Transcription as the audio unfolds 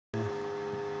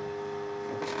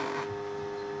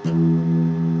As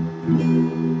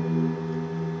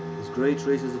grey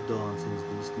traces of dawn tinge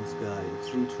the eastern sky,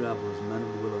 three travellers, men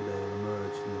of Willowdale,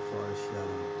 emerge from the forest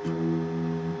shadow.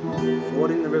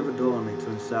 Fording the river Dawn, they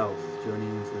turn south,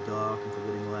 journeying into the dark and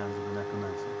forbidding lands of the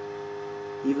Necromancer.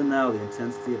 Even now, the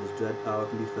intensity of his dread power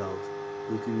can be felt,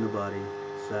 weakening the body,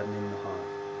 saddening the heart.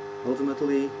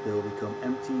 Ultimately, they will become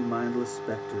empty, mindless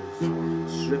spectres,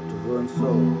 stripped of will and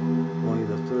soul. Only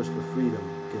their thirst for freedom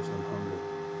gives them hunger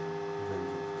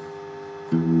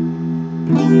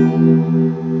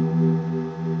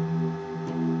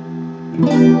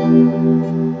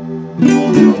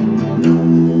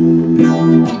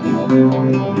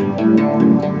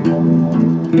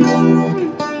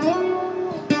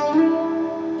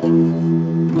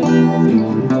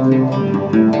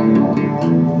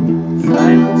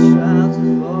Silent shrouds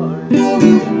the forest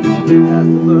as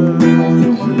the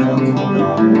birds announce the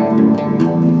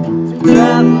dawn. She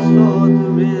travels toward the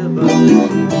river,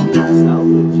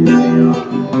 south of Julian.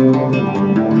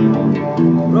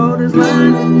 The road is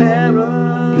lined with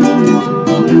peril,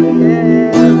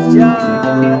 yes,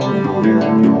 jarred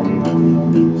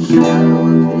shadow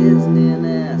of his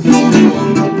nearness,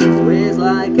 ways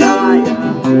like iron,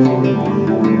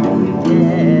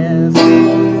 yes.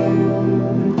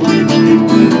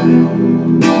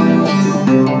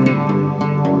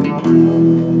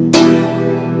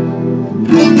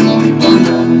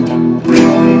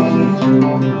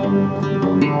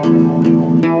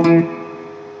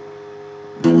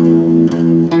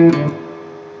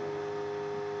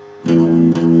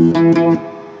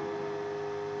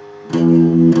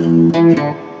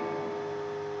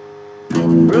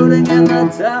 Brooding in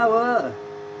the tower,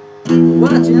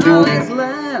 watching all his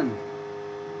land,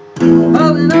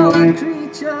 holding all the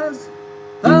creatures,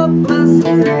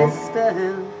 hopelessly they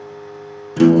stand,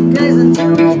 gazing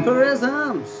through his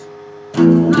prisms,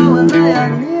 knowing they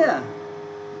are near.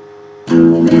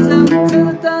 Leads them to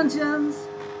the dungeons,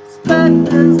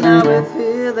 spectres now with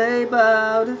fear they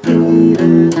bow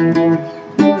defeated.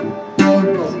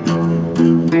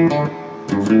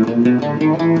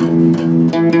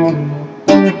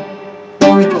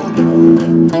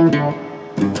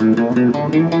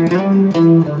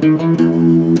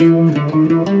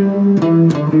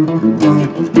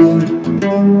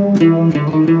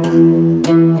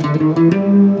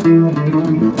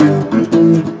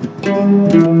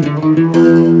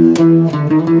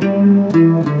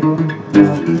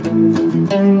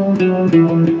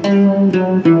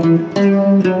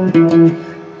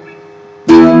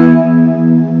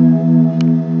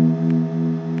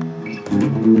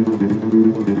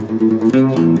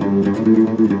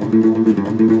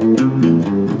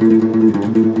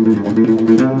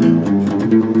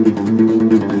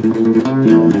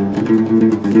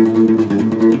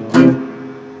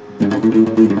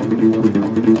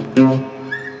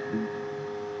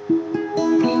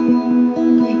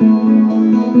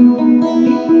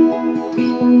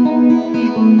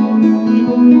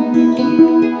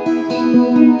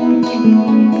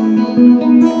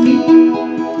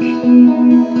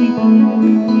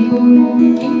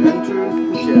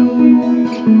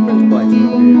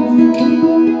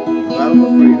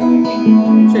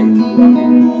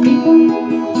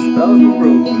 Spells been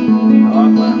broken,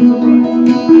 dark lands are bright.